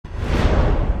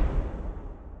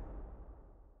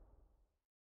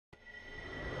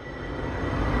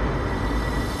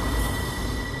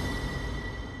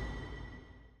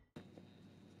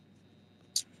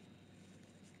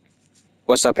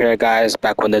What's up here, guys?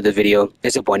 Back with another video.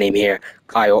 It's a boy name here,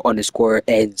 Kyle underscore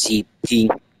NGP.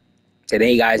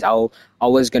 Today, guys, I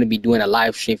was gonna be doing a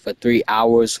live stream for 3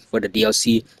 hours for the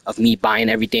DLC of me buying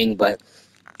everything, but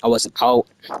I was out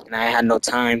and I had no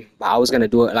time. But I was gonna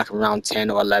do it like around 10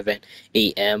 or 11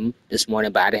 a.m. this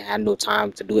morning, but I didn't have no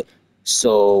time to do it.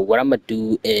 So what I'm gonna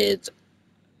do is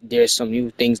there's some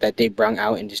new things that they bring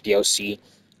out in this DLC.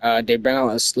 They bring out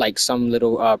us like some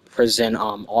little prison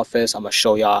office. I'm gonna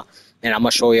show y'all, and I'm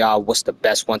gonna show y'all what's the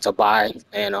best one to buy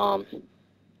and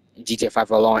GTA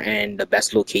 5 alone and the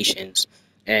best locations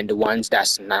and the ones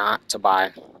that's not to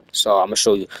buy. So I'm gonna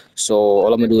show you. So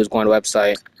all I'm gonna do is go on the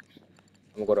website.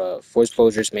 I'm gonna go to Forced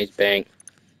Closures Maze Bank,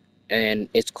 and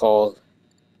it's called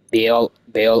bail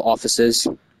offices.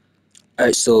 All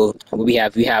right. So we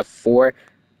have four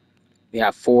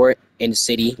in the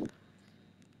city,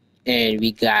 and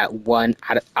we got one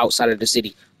outside of the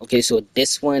city. Okay, so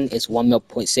this one is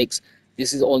 1.6 mil.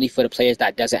 This is only for the players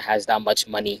that doesn't has that much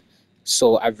money.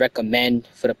 So I recommend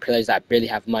for the players that really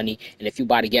have money. And if you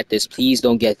about to get this, please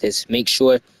don't get this. Make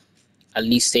sure at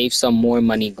least save some more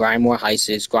money, grind more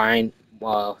heists, grind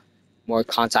more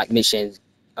contact missions,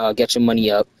 get your money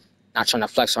up. Not trying to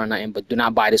flex or nothing, but do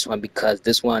not buy this one because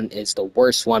this one is the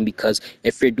worst one. Because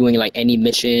if you're doing like any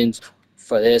missions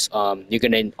for this, you're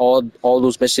gonna all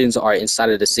those missions are inside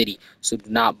of the city. So do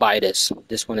not buy this.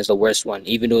 This one is the worst one,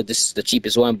 even though this is the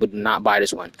cheapest one. But do not buy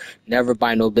this one. Never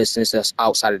buy no business that's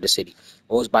outside of the city.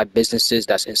 Always buy businesses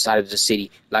that's inside of the city,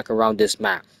 like around this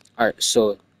map. All right,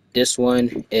 so this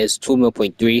one is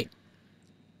 2.3 mil.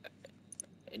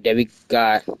 Then we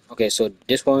got, okay, so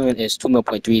this one is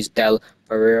 2.3 mil is Del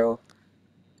Ferrero.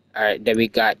 All right, then we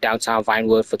got downtown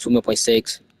Vinewood for 2.6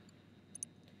 mil,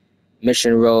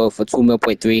 Mission Road for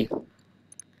 2.3 mil,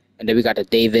 and then we got the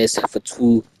Davis for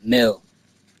 2 mil.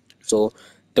 So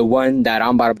the one that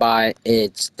I'm about to buy,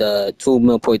 it's the 2.3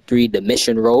 mil, the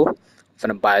Mission Road. I'm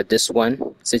gonna buy this one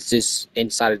since it's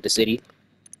inside of the city,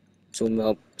 2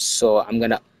 mil. So I'm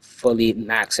gonna fully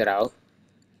max it out.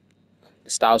 The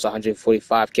style's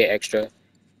 145k extra.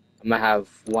 I'm gonna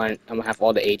have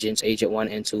all the agents, agent 1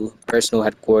 and 2, personal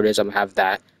headquarters. I'm gonna have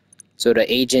that. So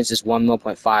the agents is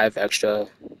 1.5 mil extra.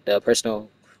 The personal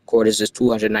quarters is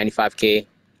 295k.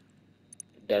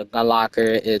 The gun locker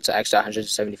it's extra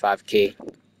 175k.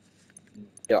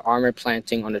 The armor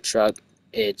planting on the truck,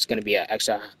 it's gonna be an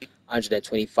extra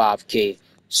 125k.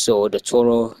 So the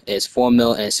total is 4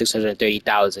 mil and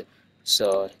 630,000.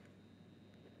 So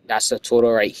that's the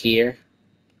total right here.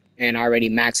 And I already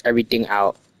maxed everything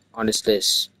out on this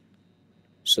list.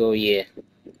 So yeah.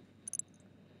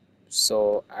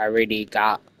 So I already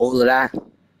got all of that.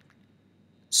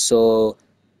 So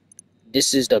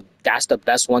that's the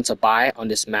best one to buy on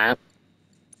this map.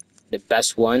 The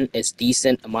best one. It's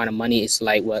decent amount of money. It's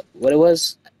like what it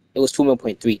was? It was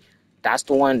 2.3 mil. That's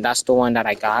the one that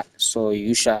I got. So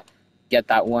you should get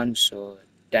that one. So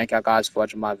thank you guys for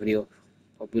watching my video.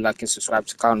 Hope you like and subscribe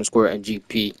to Kyle underscore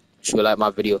NGP. If you like my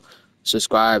video,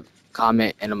 subscribe,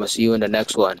 comment, and I'm gonna see you in the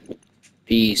next one.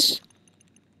 Peace.